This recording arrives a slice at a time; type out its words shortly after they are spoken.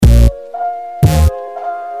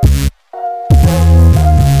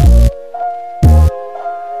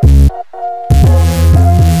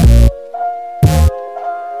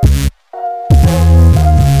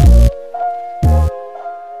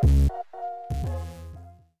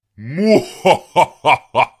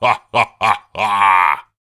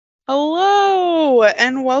Hello,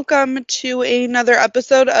 and welcome to another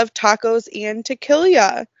episode of Tacos and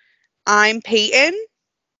Tequila. I'm Peyton.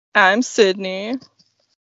 I'm Sydney.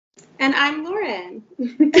 And I'm Lauren.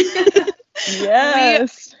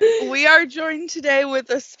 Yes. We are joined today with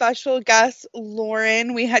a special guest,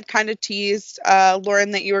 Lauren. We had kind of teased,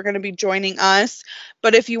 Lauren, that you were going to be joining us.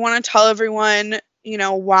 But if you want to tell everyone,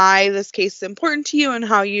 why this case is important to you and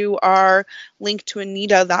how you are linked to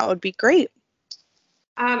Anita, that would be great.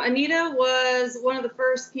 Anita was one of the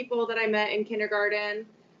first people that I met in kindergarten.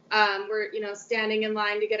 We're, standing in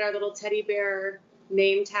line to get our little teddy bear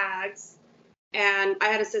name tags. And I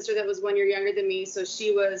had a sister that was 1 year younger than me, so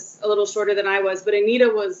she was a little shorter than I was. But Anita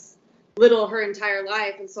was little her entire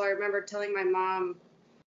life. And so I remember telling my mom,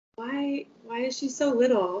 why is she so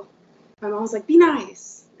little? My mom was like, be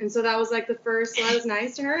nice. And so that was like the first, so I was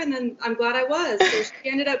nice to her. And then I'm glad I was. So she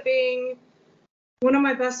ended up being one of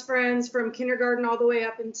my best friends from kindergarten all the way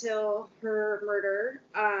up until her murder.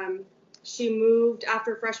 She moved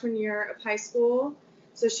after freshman year of high school.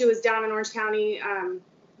 So she was down in Orange County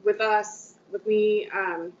with me,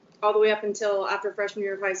 all the way up until after freshman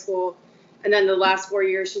year of high school. And then the last 4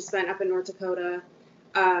 years she spent up in North Dakota.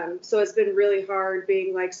 So it's been really hard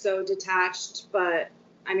being like so detached. But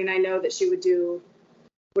I mean, I know that she would do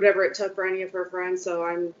whatever it took for any of her friends. So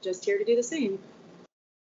I'm just here to do the same.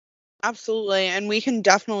 Absolutely, and we can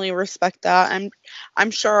definitely respect that.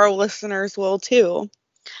 I'm sure our listeners will too.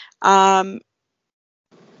 I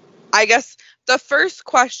guess the first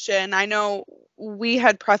question, I know we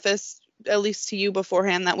had prefaced, at least to you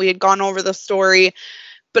beforehand, that we had gone over the story,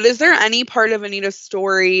 but is there any part of Anita's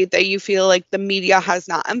story that you feel like the media has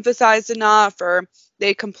not emphasized enough, or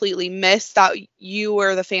they completely missed that you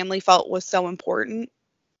or the family felt was so important?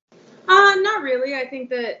 Not really. I think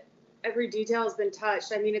that every detail has been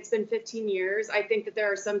touched. I mean, it's been 15 years. I think that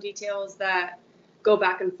there are some details that go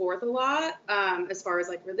back and forth a lot, as far as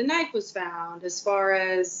like where the knife was found, as far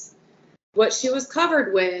as what she was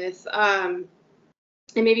covered with. And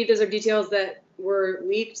maybe those are details that were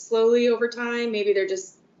leaked slowly over time. Maybe they're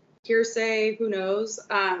just hearsay, who knows?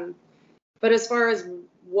 But as far as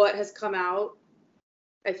what has come out,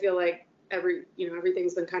 I feel like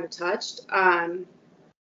everything's been kind of touched.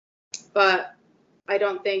 But I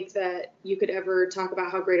don't think that you could ever talk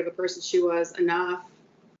about how great of a person she was enough.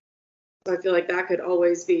 So I feel like that could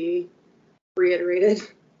always be reiterated.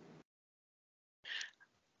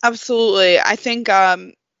 Absolutely. I think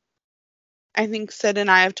Sid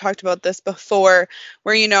and I have talked about this before,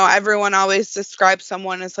 where, everyone always describes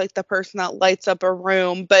someone as like the person that lights up a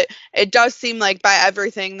room, but it does seem like by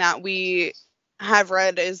everything that we have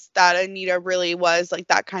read is that Anita really was like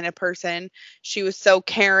that kind of person. She was so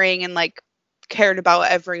caring and like cared about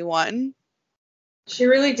everyone. She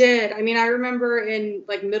really did. I mean, I remember in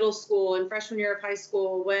like middle school and freshman year of high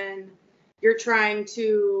school when you're trying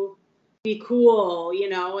to be cool,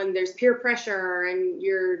 and there's peer pressure and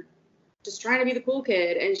you're just trying to be the cool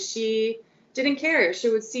kid. And she didn't care. She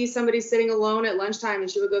would see somebody sitting alone at lunchtime and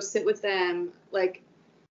she would go sit with them. Like,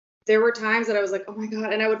 there were times that I was like, oh my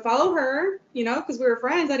God. And I would follow her, because we were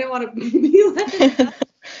friends. I didn't want to be left.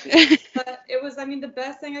 But it was, the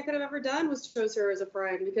best thing I could have ever done was chose her as a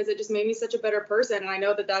friend, because it just made me such a better person. And I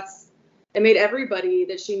know that it made everybody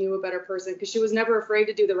that she knew a better person, because she was never afraid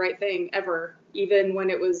to do the right thing ever, even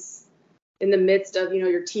when it was in the midst of,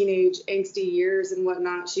 your teenage angsty years and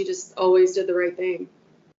whatnot. She just always did the right thing.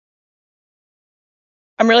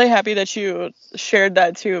 I'm really happy that you shared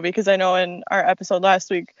that too, because I know in our episode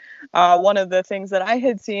last week, one of the things that I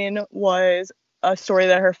had seen was a story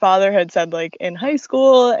that her father had said like in high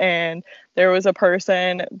school, and there was a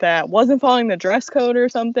person that wasn't following the dress code or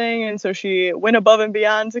something, and so she went above and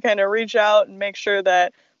beyond to kind of reach out and make sure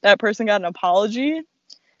that that person got an apology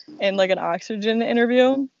in like an Oxygen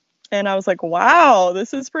interview. And I was like, wow,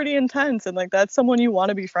 this is pretty intense, and like that's someone you want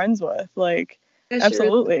to be friends with, like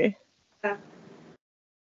absolutely. Yeah.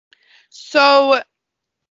 So,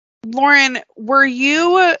 Lauren, were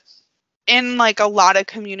you in like a lot of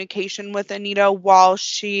communication with Anita while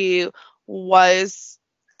she was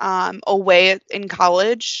away in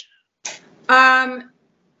college?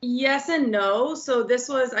 Yes and no. So this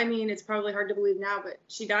was, it's probably hard to believe now, but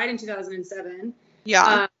she died in 2007.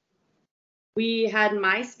 Yeah. We had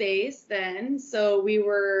MySpace then, so we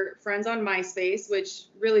were friends on MySpace, which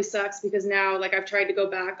really sucks because now, like, I've tried to go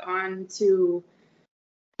back on to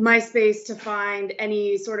MySpace to find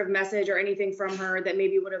any sort of message or anything from her that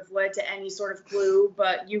maybe would have led to any sort of clue,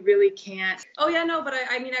 but you really can't. Oh yeah, no, but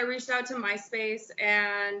I reached out to MySpace,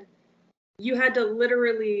 and you had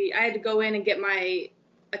to I had to go in and get my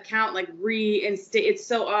account like reinstate. It's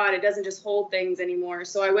so odd. It doesn't just hold things anymore.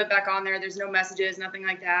 So I went back on there. There's no messages, nothing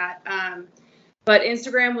like that. But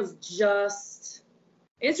Instagram wasn't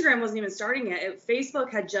even starting yet. Facebook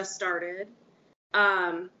had just started.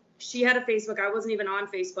 She had a Facebook. I wasn't even on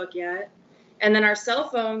Facebook yet. And then our cell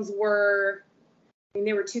phones were,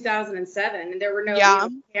 they were 2007, and there were no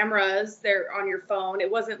cameras there on your phone. It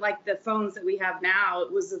wasn't like the phones that we have now.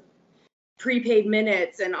 It was prepaid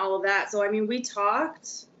minutes and all of that. So, I mean, we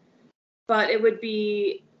talked, but it would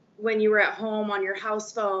be when you were at home on your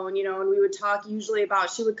house phone, you know, and we would talk usually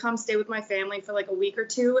about, she would come stay with my family for like a week or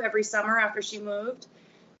two every summer after she moved.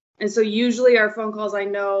 And so usually our phone calls, I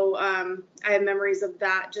know, I have memories of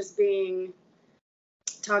that just being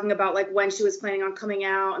talking about like when she was planning on coming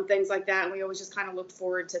out and things like that. And we always just kind of looked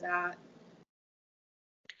forward to that.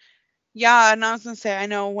 Yeah, and I was gonna say, I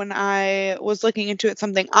know when I was looking into it,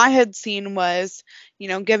 something I had seen was, you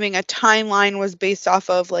know, giving a timeline was based off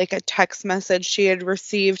of like a text message she had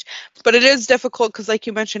received. But it is difficult because, like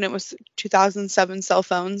you mentioned, it was 2007 cell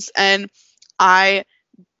phones, and I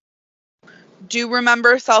do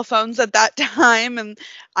remember cell phones at that time, and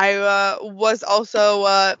I was also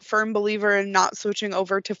a firm believer in not switching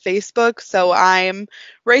over to Facebook. So I'm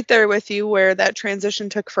right there with you where that transition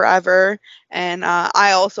took forever, and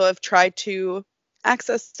I also have tried to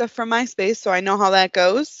access stuff from MySpace, so I know how that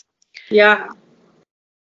goes. Yeah.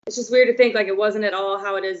 It's just weird to think like it wasn't at all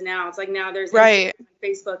how it is now. It's like now there's right.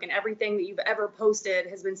 Facebook, and everything that you've ever posted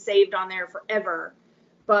has been saved on there forever.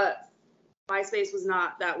 But MySpace was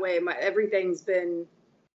not that way. Everything's been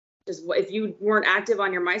just, if you weren't active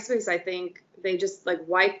on your MySpace, I think they just like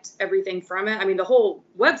wiped everything from it. I mean, the whole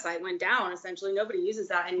website went down essentially. Nobody uses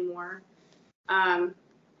that anymore. But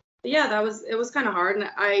yeah, it was kind of hard, and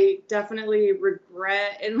I definitely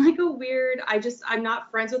regret in like a weird, I'm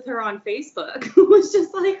not friends with her on Facebook, which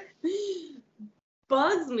just like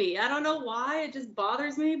bugs me. I don't know why. It just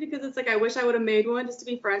bothers me because it's like I wish I would have made one just to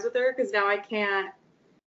be friends with her, because now I can't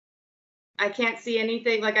see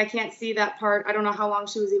anything. Like I can't see that part. I don't know how long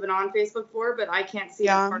she was even on Facebook for, but I can't see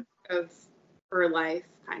that part of her life,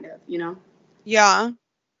 kind of, you know? Yeah.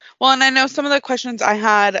 Well, and I know some of the questions I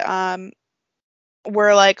had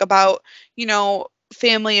were like about, you know,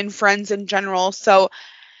 family and friends in general. So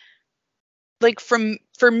like for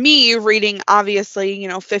me reading, obviously, you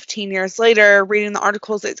know, 15 years later, reading the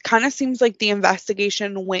articles, it kind of seems like the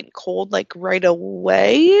investigation went cold like right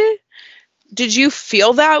away. Did you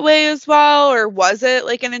feel that way as well, or was it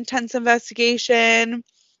like an intense investigation?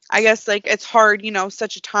 I guess like it's hard, you know,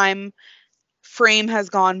 such a time frame has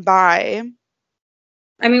gone by.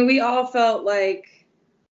 I mean, we all felt like,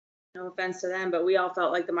 no offense to them, but we all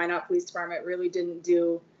felt like the Minot Police Department really didn't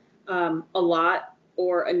do a lot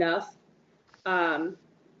or enough.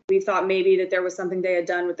 We thought maybe that there was something they had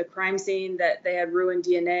done with the crime scene, that they had ruined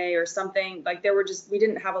DNA or something. Like we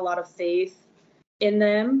didn't have a lot of faith in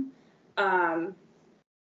them. I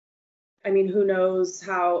mean, who knows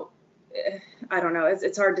how, I don't know.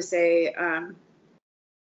 It's hard to say.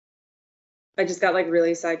 I just got like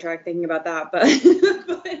really sidetracked thinking about that, but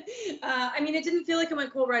I mean, it didn't feel like it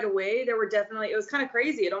went cold right away. There were definitely, it was kind of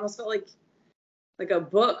crazy. It almost felt like a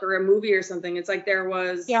book or a movie or something. It's like there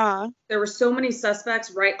were so many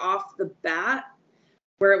suspects right off the bat,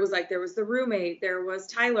 where it was like there was the roommate, there was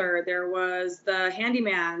Tyler, there was the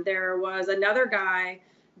handyman, there was another guy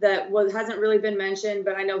that hasn't really been mentioned,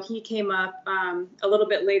 but I know he came up a little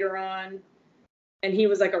bit later on, and he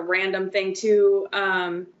was like a random thing too.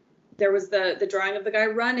 There was the drawing of the guy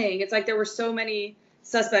running. It's like there were so many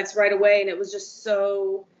suspects right away, and it was just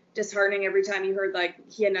so disheartening every time you heard like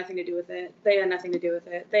he had nothing to do with it, they had nothing to do with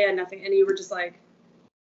it, they had nothing, and you were just like,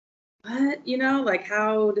 what, you know, like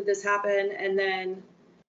how did this happen? And then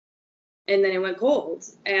it went cold,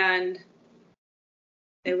 and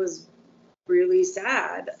it was really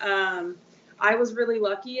sad. I was really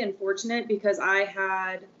lucky and fortunate because I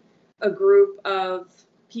had a group of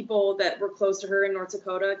people that were close to her in North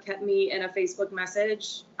Dakota kept me in a Facebook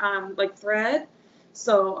message like thread.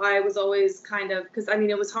 So I was always kind of, because I mean,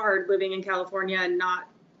 it was hard living in California and not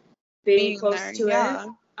being close there, to it.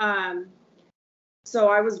 So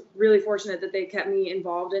I was really fortunate that they kept me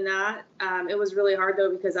involved in that. It was really hard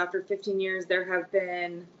though, because after 15 years, there have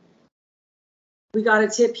been, we got a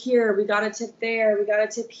tip here, we got a tip there, we got a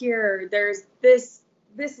tip here, there's this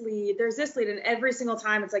lead, there's this lead, and every single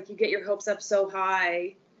time it's like you get your hopes up so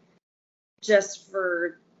high just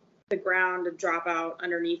for the ground to drop out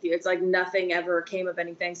underneath you. It's like nothing ever came of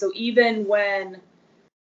anything. So even when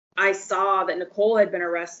I saw that Nicole had been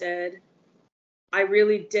arrested, I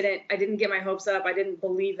didn't get my hopes up. I didn't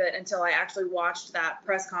believe it until I actually watched that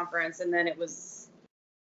press conference, and then it was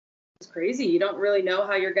it's crazy. You don't really know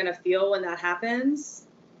how you're going to feel when that happens.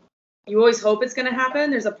 You always hope it's going to happen.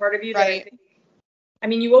 There's a part of you that I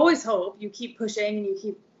mean, you always hope. You keep pushing and you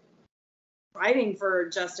keep fighting for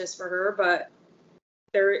justice for her, but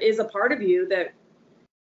there is a part of you that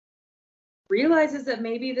realizes that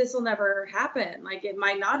maybe this will never happen. Like, it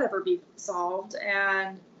might not ever be solved.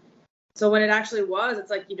 And so when it actually was, it's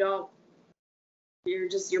like your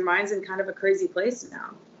mind's in kind of a crazy place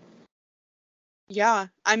now. Yeah.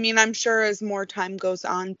 I mean, I'm sure as more time goes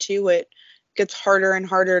on too, it gets harder and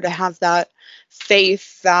harder to have that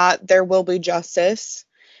faith that there will be justice.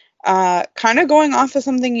 Kind of going off of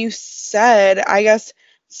something you said, I guess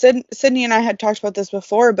Sydney and I had talked about this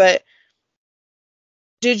before, but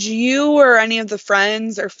did you or any of the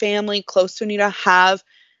friends or family close to Anita have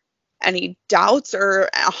any doubts or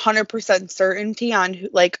 100% certainty on who,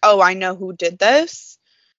 like, oh, I know who did this?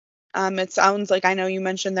 It sounds like, I know you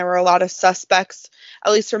mentioned there were a lot of suspects,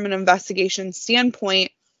 at least from an investigation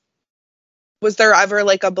standpoint. Was there ever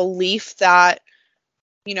like a belief that,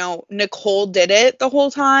 you know, Nicole did it the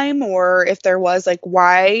whole time, or if there was, like,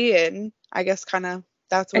 why? And I guess kind of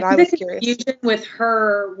that's what I was curious. The confusion with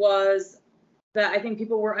her was that I think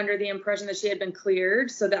people were under the impression that she had been cleared,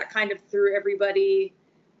 so that kind of threw everybody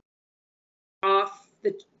off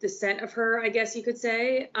the scent of her, I guess you could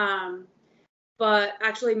say. But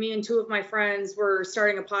actually, me and two of my friends were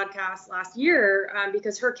starting a podcast last year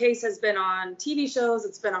because her case has been on TV shows,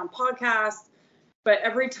 it's been on podcasts, but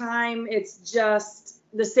every time it's just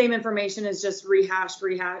the same information is just rehashed.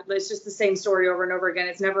 It's just the same story over and over again.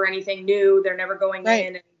 It's never anything new. They're never going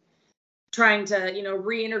in and trying to, you know,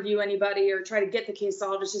 re-interview anybody or try to get the case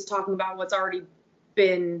solved. It's just talking about what's already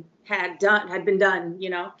had been done, you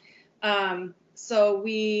know. So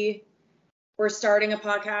we were starting a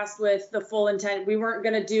podcast with the full intent. We weren't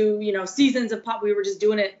going to do, you know, seasons of pop. We were just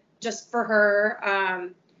doing it just for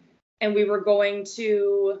her. And we were going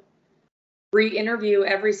to re-interview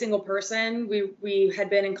every single person. We had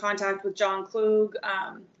been in contact with John Klug,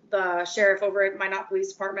 the sheriff over at Minot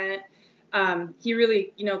Police Department. He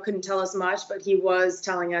really, you know, couldn't tell us much, but he was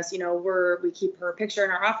telling us, you know, we keep her picture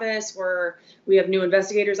in our office. We have new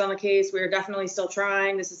investigators on the case. We're definitely still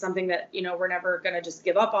trying. This is something that, you know, we're never going to just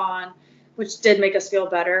give up on, which did make us feel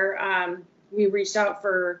better. We reached out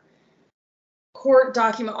for court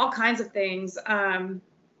document, all kinds of things.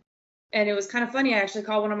 And it was kind of funny. I actually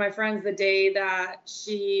called one of my friends the day that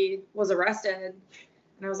she was arrested.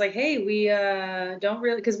 And I was like, hey, we don't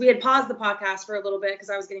really, because we had paused the podcast for a little bit because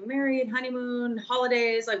I was getting married, honeymoon,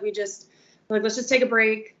 holidays. Like, let's just take a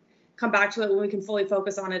break, come back to it when we can fully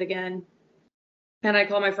focus on it again. And I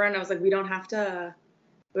called my friend. I was like, we don't have to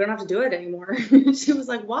do it anymore. She was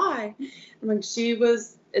like, why? I'm like,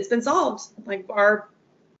 it's been solved. Like, our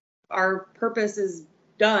purpose is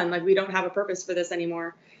done. Like, we don't have a purpose for this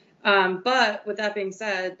anymore. But with that being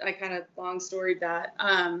said, I kind of long storied that.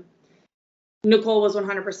 Nicole was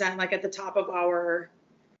 100% like at the top of our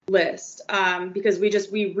list because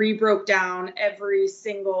we re-broke down every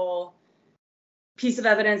single piece of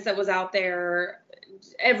evidence that was out there,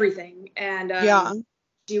 everything. And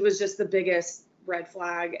she was just the biggest red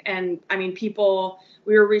flag. And I mean, we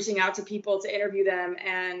were reaching out to people to interview them,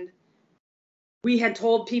 and we had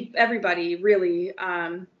told everybody really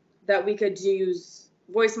that we could use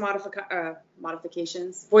voice modifiers.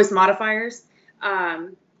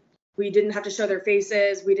 We didn't have to show their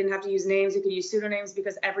faces. We didn't have to use names. We could use pseudonyms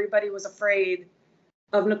because everybody was afraid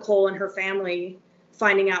of Nicole and her family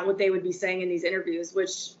finding out what they would be saying in these interviews,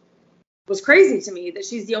 which was crazy to me that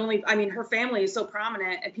she's the only, I mean, her family is so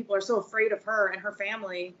prominent and people are so afraid of her and her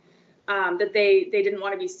family that they didn't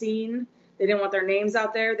want to be seen. They didn't want their names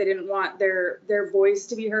out there. They didn't want their voice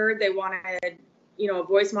to be heard. They wanted, you know, a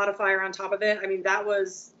voice modifier on top of it. I mean, that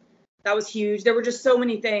was huge. There were just so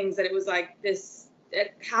many things that it was like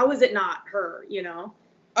how is it not her, you know?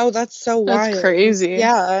 Oh, that's so wild. That's crazy.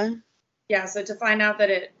 Yeah. Yeah, so to find out that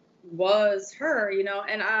it was her, you know,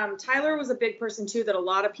 and Tyler was a big person too that a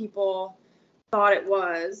lot of people thought it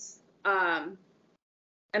was. And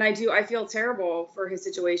I feel terrible for his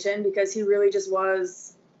situation because he really just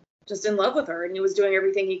was just in love with her and he was doing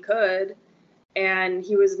everything he could. And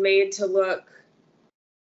he was made to look,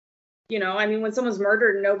 you know, I mean, when someone's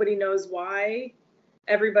murdered, nobody knows why.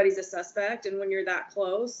 Everybody's a suspect. And when you're that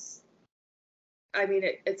close, I mean,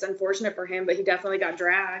 it's unfortunate for him, but he definitely got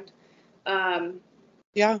dragged.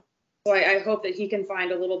 Yeah. So I hope that he can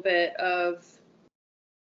find a little bit of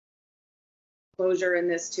closure in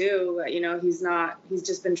this too. You know, he's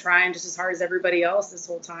just been trying just as hard as everybody else this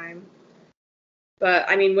whole time. But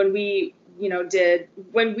I mean, when we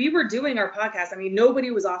were doing our podcast, I mean, nobody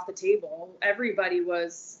was off the table. Everybody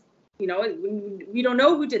was you know, we don't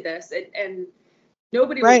know who did this, and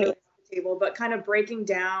nobody was Right. really on the table, but kind of breaking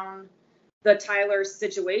down the Tyler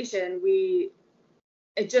situation,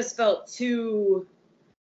 it just felt too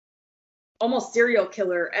almost serial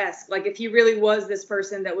killer-esque. Like, if he really was this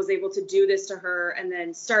person that was able to do this to her and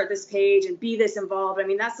then start this page and be this involved, I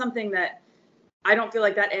mean, that's something that I don't feel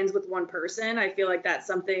like that ends with one person. I feel like that's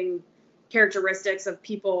something, characteristics of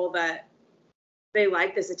people that they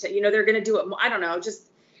like this, you know, they're going to do it. I don't know.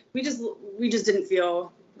 We just didn't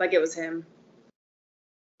feel like it was him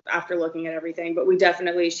after looking at everything, but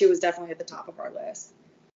she was definitely at the top of our list.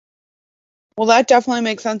 Well, that definitely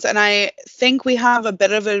makes sense. And I think we have a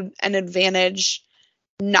bit of an advantage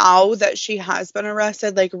now that she has been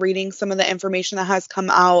arrested, like reading some of the information that has come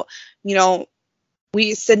out. You know,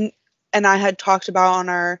 Sid and I had talked about on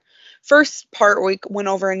our first part, we went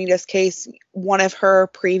over Anita's case, one of her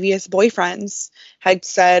previous boyfriends had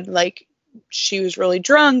said, like, she was really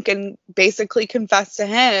drunk and basically confessed to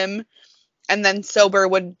him, and then sober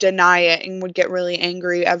would deny it and would get really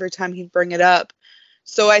angry every time he'd bring it up.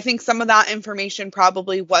 So I think some of that information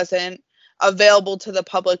probably wasn't available to the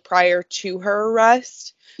public prior to her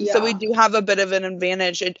arrest. Yeah. So we do have a bit of an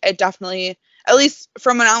advantage. It definitely, at least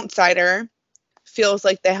from an outsider, feels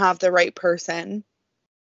like they have the right person.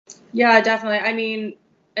 Yeah, definitely. I mean,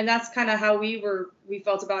 and that's kind of how we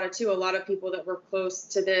felt about it too. A lot of people that were close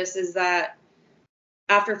to this is that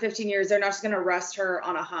after 15 years, they're not just going to arrest her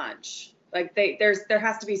on a hunch. Like, there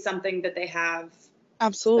has to be something that they have.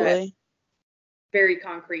 Absolutely. Very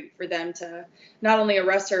concrete for them to not only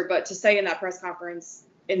arrest her, but to say in that press conference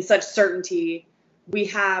in such certainty, we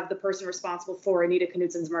have the person responsible for Anita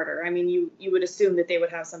Knudsen's murder. I mean, you would assume that they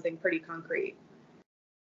would have something pretty concrete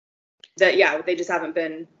that, yeah, they just haven't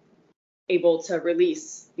been able to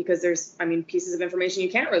release, because there's, I mean, pieces of information you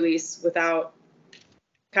can't release without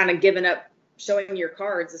kind of giving up, showing your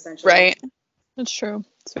cards, essentially. Right. That's true.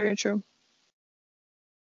 It's very true.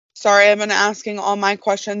 Sorry, I've been asking all my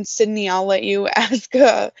questions. Sydney, I'll let you ask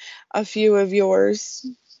a few of yours.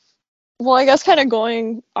 Well, I guess kind of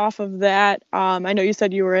going off of that, I know you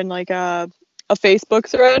said you were in like a Facebook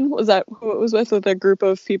thread. Was that who it was with a group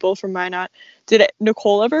of people from Minot? Did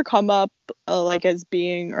Nicole ever come up like as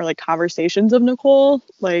being, or like conversations of Nicole?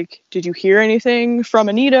 Like, did you hear anything from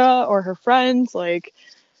Anita or her friends? Like,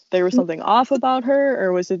 there was something off about her,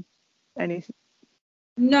 or was it anything?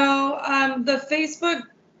 No,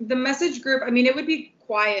 the message group, I mean, it would be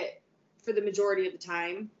quiet for the majority of the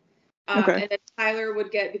time. Okay. And then Tyler would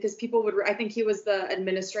get, because people would, I think he was the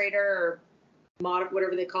administrator or mod,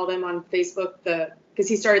 whatever they called him on Facebook, because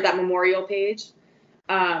he started that memorial page.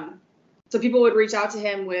 So people would reach out to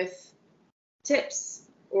him with tips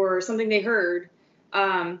or something they heard.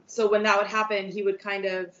 So when that would happen, he would kind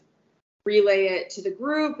of relay it to the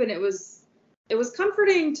group, and it was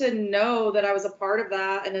comforting to know that I was a part of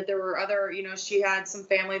that, and that there were other, you know, she had some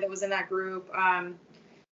family that was in that group,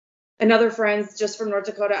 and other friends just from North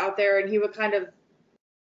Dakota out there, and he would kind of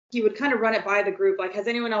run it by the group, like, has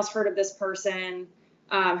anyone else heard of this person?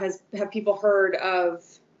 Have people heard of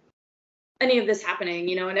any of this happening,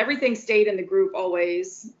 you know? And everything stayed in the group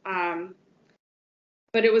always,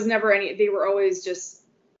 but it was never they were always just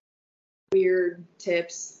weird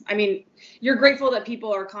tips. I mean, you're grateful that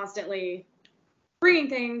people are constantly bringing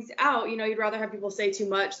things out, you know. You'd rather have people say too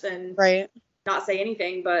much than not say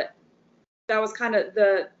anything, but that was kind of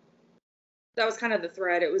the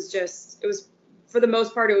thread. It was for the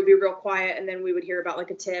most part, it would be real quiet, and then we would hear about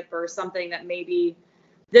like a tip or something that maybe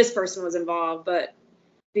this person was involved. But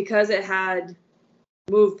because it had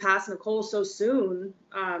moved past Nicole so soon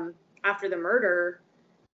after the murder,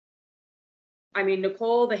 I mean,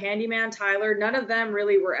 Nicole, the handyman, Tyler, none of them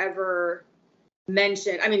really were ever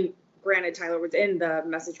mentioned. I mean, granted, Tyler was in the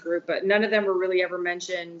message group, but none of them were really ever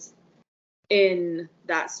mentioned in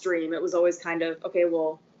that stream. It was always kind of, okay,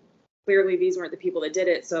 well, clearly these weren't the people that did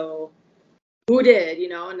it, so who did, you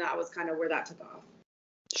know? And that was kind of where that took off.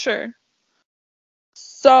 Sure.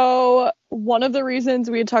 So one of the reasons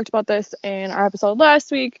we had talked about this in our episode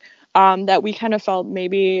last week, that we kind of felt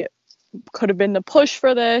maybe could have been the push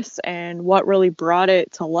for this and what really brought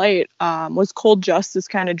it to light, was Cold Justice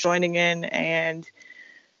kind of joining in and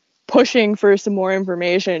pushing for some more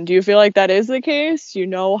information. Do you feel like that is the case? You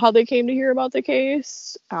know how they came to hear about the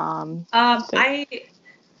case? I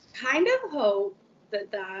kind of hope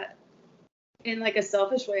that in like a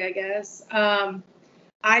selfish way, I guess.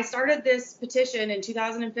 I started this petition in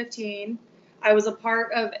 2015. I was a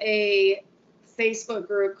part of a Facebook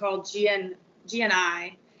group called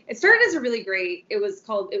GNI. It started as a really great, it was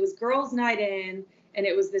Girls Night In, and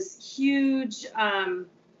it was this huge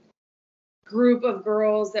group of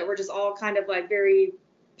girls that were just all kind of like very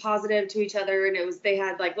positive to each other, and they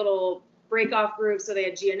had like little break off groups. So they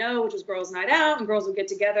had GNO, which was girls' night out, and girls would get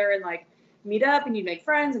together and like meet up, and you'd make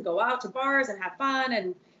friends and go out to bars and have fun.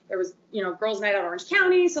 And there was, girls' night out Orange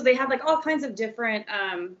County. So they had like all kinds of different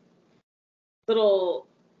little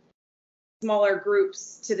smaller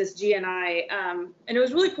groups to this GNI, and it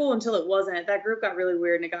was really cool until it wasn't. That group got really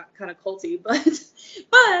weird and it got kind of culty, but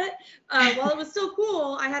while it was still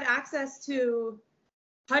cool, I had access to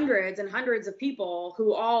hundreds and hundreds of people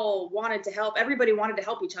who all wanted to help. Everybody wanted to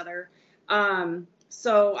help each other.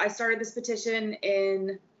 So I started this petition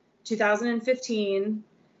in 2015,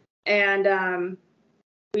 and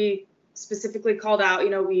we specifically called out,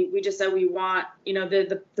 we just said we want,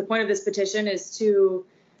 the point of this petition is to,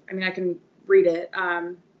 I can read it.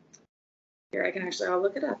 Here, I'll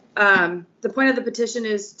look it up. The point of the petition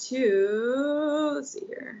is to, let's see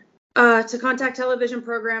here, to contact television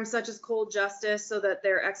programs such as Cold Justice so that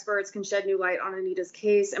their experts can shed new light on Anita's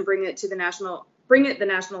case and bring it the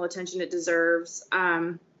national attention it deserves,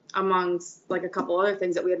 amongst like a couple other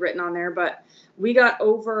things that we had written on there. But we got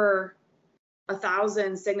over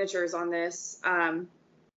 1,000 signatures on this,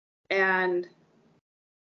 and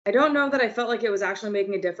I don't know that I felt like it was actually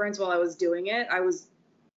making a difference while I was doing it.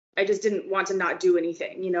 I just didn't want to not do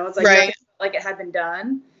anything, It's like, right. Like it had been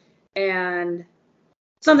done and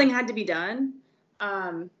something had to be done.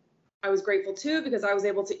 I was grateful too, because I was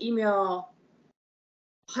able to email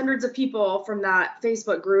hundreds of people from that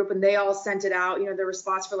Facebook group, and they all sent it out, the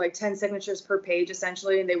response for like 10 signatures per page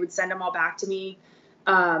essentially, and they would send them all back to me.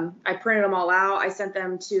 I printed them all out. I sent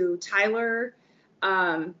them to Tyler.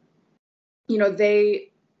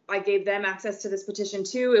 I gave them access to this petition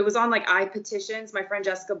too. It was on like iPetitions. My friend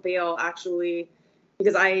Jessica Bale, actually,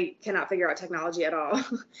 because I cannot figure out technology at all.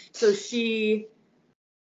 So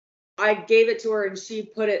I gave it to her and she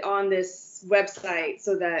put it on this website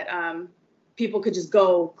so that people could just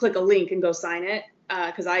go click a link and go sign it.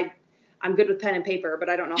 Because I'm good with pen and paper, but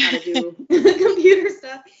I don't know how to do computer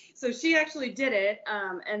stuff. So she actually did it.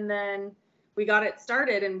 And then we got it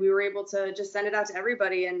started and we were able to just send it out to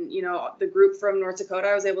everybody. And, the group from North Dakota,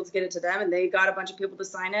 I was able to get it to them and they got a bunch of people to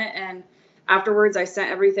sign it. And afterwards I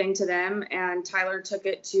sent everything to them and Tyler took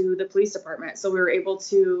it to the police department. So we were able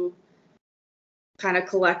to kind of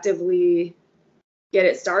collectively get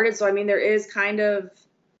it started. So, there is kind of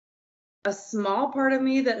a small part of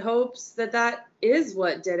me that hopes that is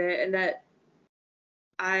what did it and that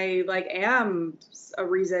I am a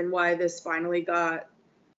reason why this finally got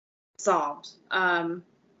solved,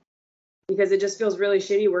 because it just feels really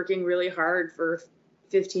shitty working really hard for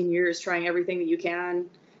 15 years, trying everything that you can,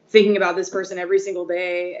 thinking about this person every single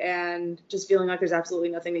day, and just feeling like there's absolutely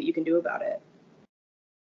nothing that you can do about it.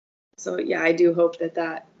 So yeah, I do hope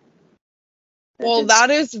that well, that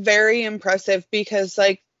is very impressive, because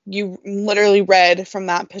you literally read from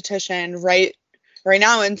that petition right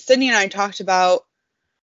now, and Sydney and I talked about,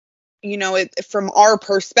 from our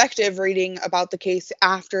perspective, reading about the case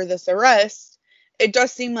after this arrest, it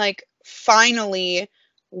does seem like finally,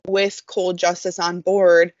 with Cold Justice on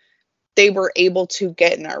board, they were able to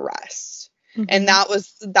get an arrest. Mm-hmm. And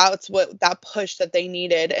that's what that push that they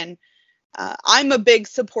needed. And I'm a big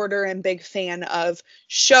supporter and big fan of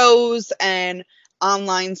shows and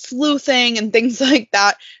online sleuthing and things like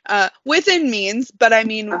that, within means. But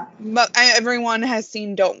everyone has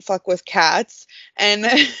seen Don't Fuck with Cats, and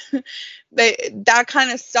that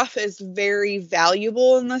kind of stuff is very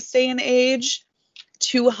valuable in this day and age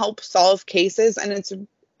to help solve cases, and it's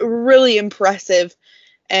really impressive.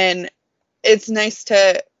 And it's nice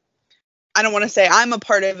to, I don't want to say I'm a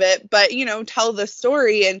part of it, but tell the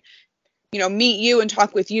story and meet you and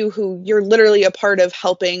talk with you, who you're literally a part of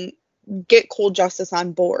helping get Cold Justice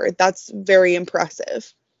on board. That's very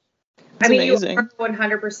impressive. Amazing. You are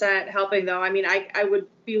 100% helping, though. I would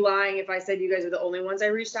be lying if I said you guys are the only ones I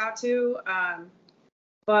reached out to.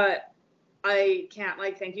 But I can't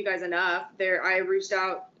thank you guys enough. I reached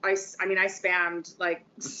out. I spammed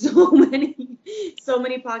so many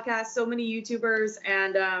podcasts, so many YouTubers,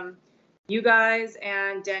 and you guys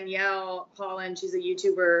and Danielle Holland, she's a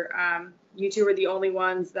YouTuber. You two are the only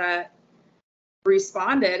ones that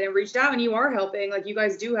responded and reached out, and you are helping. You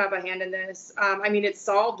guys do have a hand in this. It's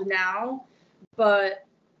solved now, but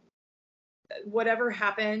whatever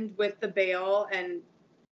happened with the bail, and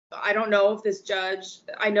I don't know if this judge,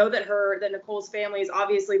 I know that Nicole's family is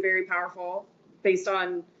obviously very powerful based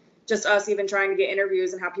on just us even trying to get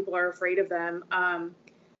interviews and how people are afraid of them.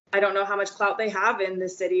 I don't know how much clout they have in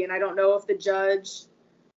this city, and I don't know if the judge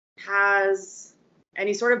has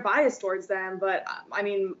any sort of bias towards them, but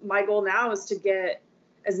my goal now is to get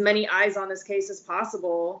as many eyes on this case as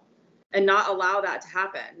possible and not allow that to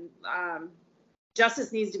happen.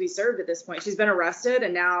 justice needs to be served at this point. She's been arrested,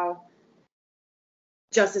 and now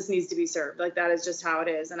justice needs to be served. Like, that is just how it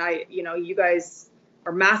is. And you guys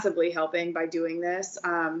are massively helping by doing this.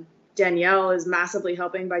 Danielle is massively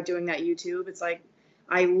helping by doing that YouTube. It's like,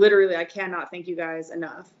 I cannot thank you guys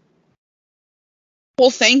enough. Well,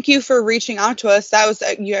 thank you for reaching out to us.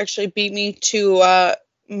 You actually beat me to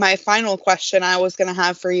my final question I was going to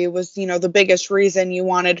have for you was, the biggest reason you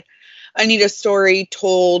wanted Anita's story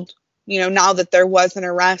told, now that there was an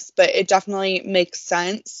arrest, but it definitely makes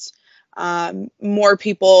sense. More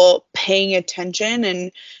people paying attention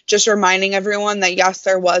and just reminding everyone that, yes,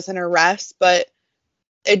 there was an arrest, but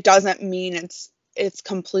it doesn't mean it's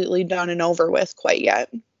completely done and over with quite yet.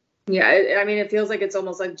 Yeah, it feels like it's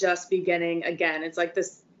almost like just beginning again. It's like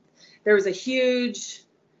this, there was a huge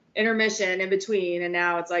intermission in between, and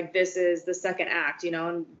now it's like this is the second act,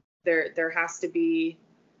 and there has to be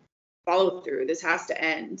follow through. This has to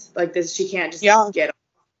end. Like this, she can't just get off.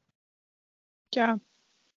 Yeah.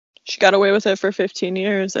 She got away with it for 15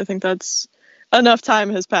 years. I think that's enough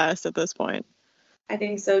time has passed at this point. I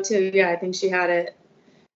think so too. Yeah, I think she had it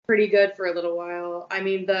pretty good for a little while. I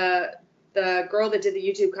mean, the girl that did the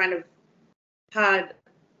YouTube kind of had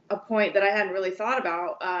a point that I hadn't really thought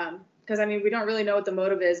about. Because, we don't really know what the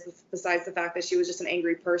motive is besides the fact that she was just an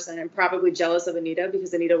angry person and probably jealous of Anita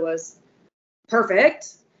because Anita was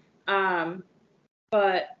perfect.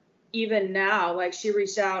 But even now, like, she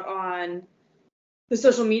reached out on the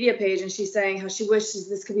social media page and she's saying how she wishes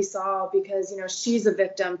this could be solved because, she's a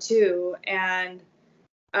victim too. And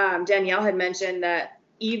Danielle had mentioned that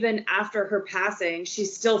even after her passing,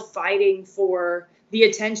 she's still fighting for the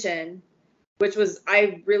attention, which was,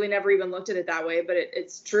 I really never even looked at it that way, but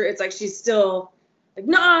it's true. It's like she's still like,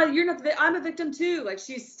 nah, you're not, I'm a victim too. Like,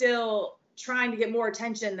 she's still trying to get more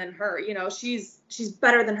attention than her. She's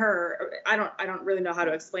better than her. I don't really know how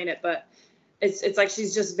to explain it, but it's like she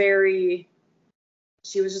was just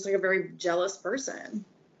like a very jealous person.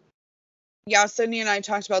 Yeah, Sydney and I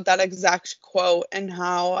talked about that exact quote and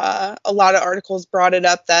how a lot of articles brought it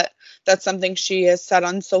up that's something she has said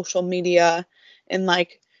on social media. And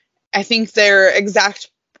like, I think their exact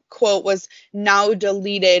quote was now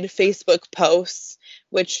deleted Facebook posts,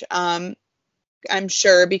 which I'm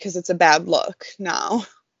sure because it's a bad look now.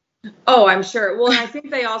 Oh, I'm sure. Well, and I think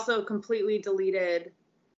they also completely deleted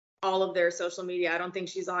all of their social media. I don't think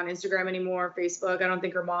she's on Instagram anymore, Facebook. I don't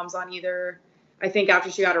think her mom's on either. I think after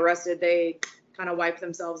she got arrested, they kind of wiped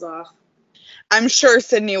themselves off. I'm sure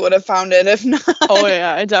Sydney would have found it if not. Oh,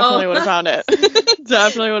 yeah, I definitely would have found it.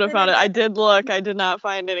 Definitely would have found it. I did look. I did not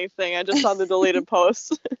find anything. I just saw the deleted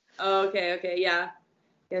posts. Okay, yeah.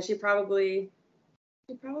 Yeah, she probably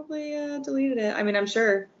deleted it. I'm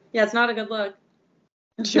sure. Yeah, it's not a good look.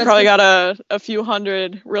 She probably got a few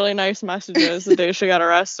hundred really nice messages the day she got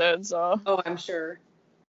arrested, so. Oh, I'm sure.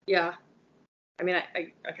 Yeah. I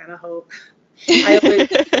kind of hope. I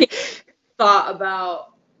always thought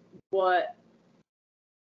about what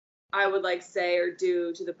I would like say or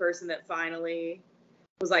do to the person that finally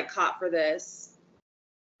was like caught for this.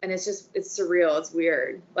 And it's surreal. It's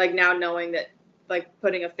weird. Like now knowing that, like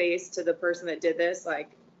putting a face to the person that did this,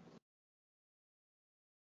 like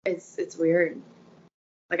it's weird.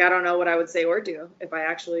 Like, I don't know what I would say or do if I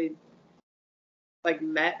actually like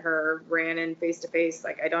met her, ran in face to face.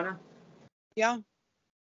 Like, I don't know. Yeah.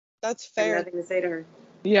 That's fair. I have nothing to say to her.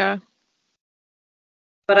 Yeah.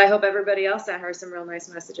 But I hope everybody else sent her some real nice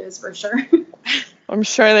messages for sure. I'm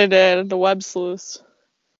sure they did. The web sleuths.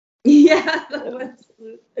 Yeah, the web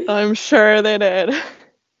sleuths. I'm sure they did.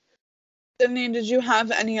 Sydney, did you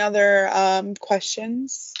have any other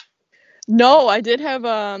questions? No, I did have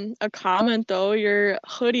a comment though. Your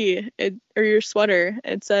hoodie or your sweater,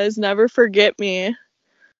 it says "Never forget me."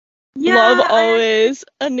 Yeah, love always,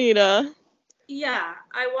 Anita. Yeah,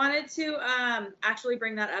 I wanted to actually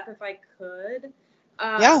bring that up if I could.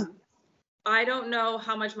 Yeah. I don't know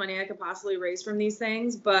how much money I could possibly raise from these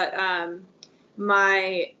things, but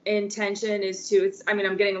my intention is to. I'm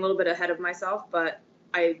getting a little bit ahead of myself, but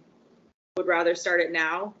I would rather start it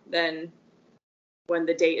now than when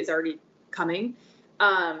the date is already coming.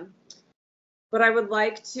 But I would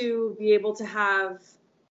like to be able to have,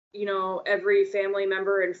 every family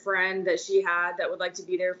member and friend that she had that would like to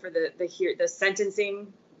be there for the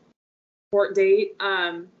sentencing court date,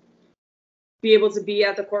 be able to be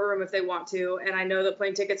at the courtroom if they want to. And I know that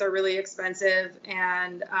plane tickets are really expensive,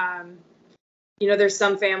 and there's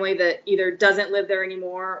some family that either doesn't live there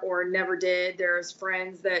anymore or never did. There's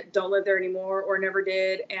friends that don't live there anymore or never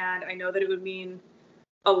did, and I know that it would mean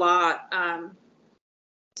a lot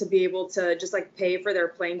to be able to just like pay for their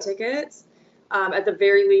plane tickets, at the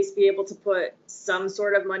very least be able to put some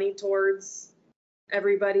sort of money towards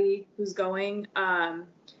everybody who's going.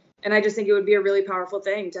 And I just think it would be a really powerful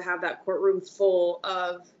thing to have that courtroom full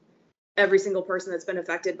of every single person that's been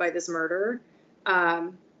affected by this murder.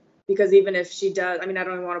 Because even if she does, I mean, I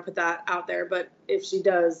don't even want to put that out there, but if she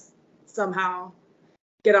does somehow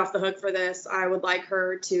get off the hook for this, I would like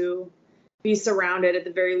her to be surrounded at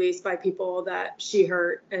the very least by people that she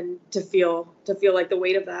hurt, and to feel like the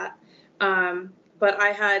weight of that. But I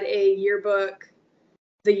had a yearbook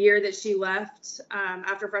the year that she left,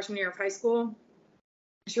 after freshman year of high school.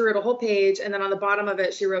 She wrote a whole page, and then on the bottom of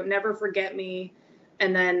it, she wrote, "Never forget me,"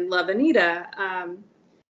 and then "Love, Anita."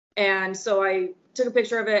 And so I took a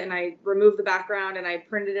picture of it, and I removed the background, and I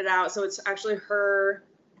printed it out. So it's actually her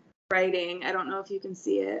writing. I don't know if you can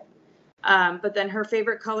see it. But then her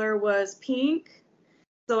favorite color was pink.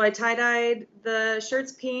 So I tie-dyed the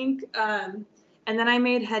shirts pink. And then I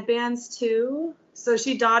made headbands too. So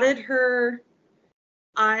she dotted her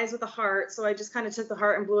eyes with a heart. So I just kind of took the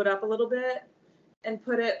heart and blew it up a little bit and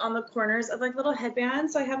put it on the corners of like little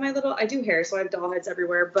headbands. So I have my little, I do hair, so I have doll heads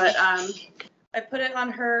everywhere. But I put it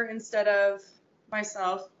on her instead of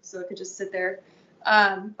myself, so it could just sit there.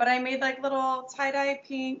 But I made like little tie-dye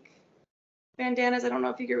pink bandanas. I don't know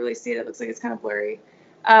if you can really see it. It looks like it's kind of blurry.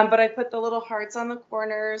 But I put the little hearts on the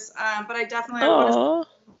corners. But I definitely want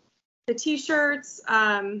the t-shirts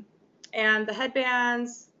and the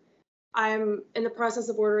headbands. I'm in the process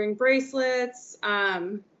of ordering bracelets.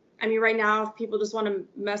 I mean, right now, if people just want to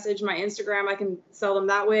message my Instagram, I can sell them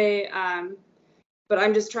that way. But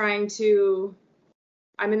I'm just trying to,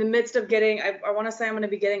 I'm in the midst of getting, I want to say I'm going to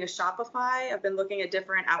be getting a Shopify. I've been looking at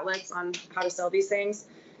different outlets on how to sell these things.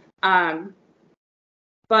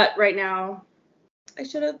 But right now, I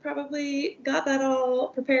should have probably got that all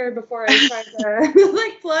prepared before I tried to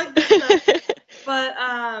like plug this stuff. But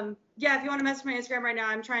yeah, if you want to message my Instagram right now,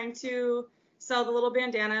 I'm trying to sell the little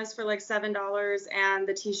bandanas for like $7 and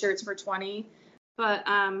the t-shirts for $20. But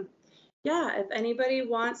yeah, if anybody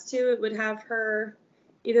wants to, it would have her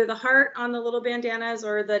either the heart on the little bandanas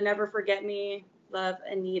or the "Never Forget Me, Love,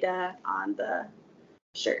 Anita" on the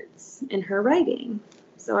shirts in her writing.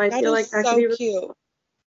 So I feel like that so could be really cute.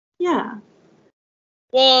 Yeah.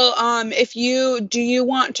 Well, do you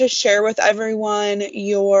want to share with everyone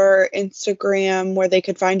your Instagram where they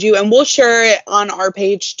could find you? And we'll share it on our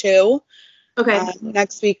page too. Okay.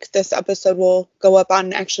 Next week, this episode will go up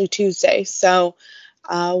on actually Tuesday. So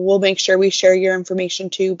we'll make sure we share your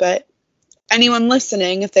information too. But anyone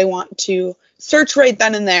listening, if they want to search right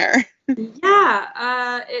then and there.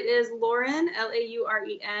 Yeah, it is Lauren,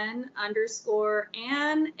 LAUREN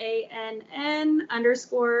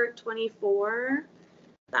 _ANN_24.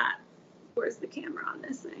 Where's the camera on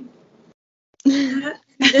this thing?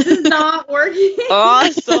 This is not working.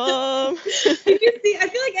 Awesome. You can see, I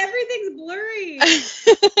feel like everything's blurry.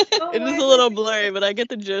 It is a little blurry, but I get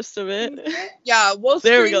the gist of it. Yeah, we'll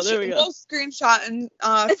screenshot and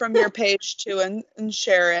from your page too and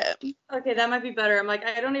share it. Okay, that might be better. I'm like,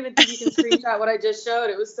 I don't even think you can screenshot what I just showed.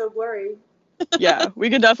 It was so blurry. Yeah, we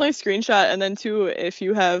could definitely screenshot, and then too, if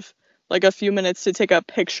you have like a few minutes to take a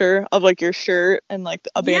picture of like your shirt and like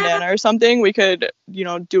a bandana or something, we could,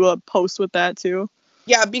 do a post with that too.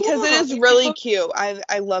 Yeah, because it is really cute.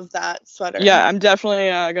 I love that sweater. Yeah, I'm definitely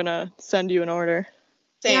gonna send you an order.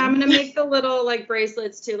 Same. Yeah, I'm gonna make the little like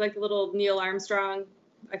bracelets too, like the little Neil Armstrong.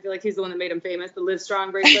 I feel like he's the one that made him famous. The Live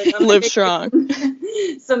Strong bracelet. Live Strong.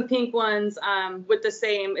 Some pink ones with the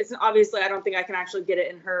same. It's obviously, I don't think I can actually get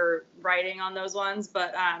it in her writing on those ones,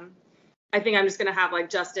 but I think I'm just gonna have like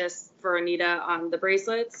Justice for Anita on the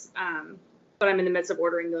bracelets. But I'm in the midst of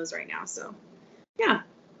ordering those right now, so yeah.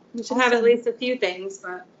 We should have at least a few things,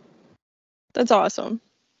 but that's awesome.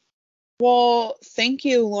 Well, thank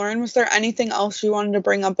you, Lauren. Was there anything else you wanted to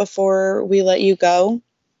bring up before we let you go?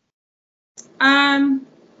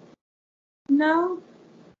 No.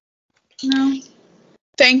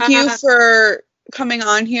 Thank you for coming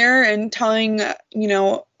on here and telling,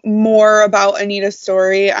 more about Anita's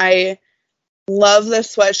story. I love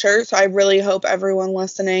this sweatshirt, so I really hope everyone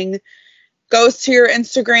listening goes to your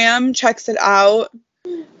Instagram, checks it out.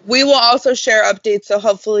 We will also share updates, so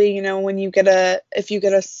hopefully, when you if you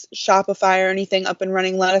get a Shopify or anything up and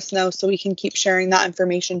running, let us know so we can keep sharing that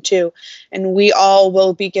information too. And we all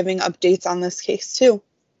will be giving updates on this case too.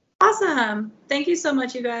 Awesome. Thank you so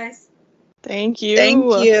much, you guys. Thank you. Thank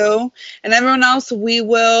you. And everyone else, we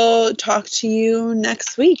will talk to you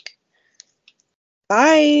next week.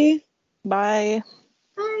 Bye. Bye.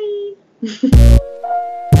 Bye.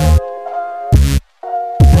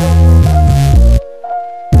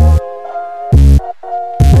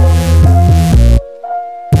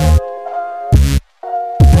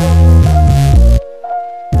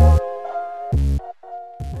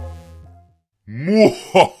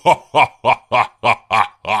 Muhahahaha.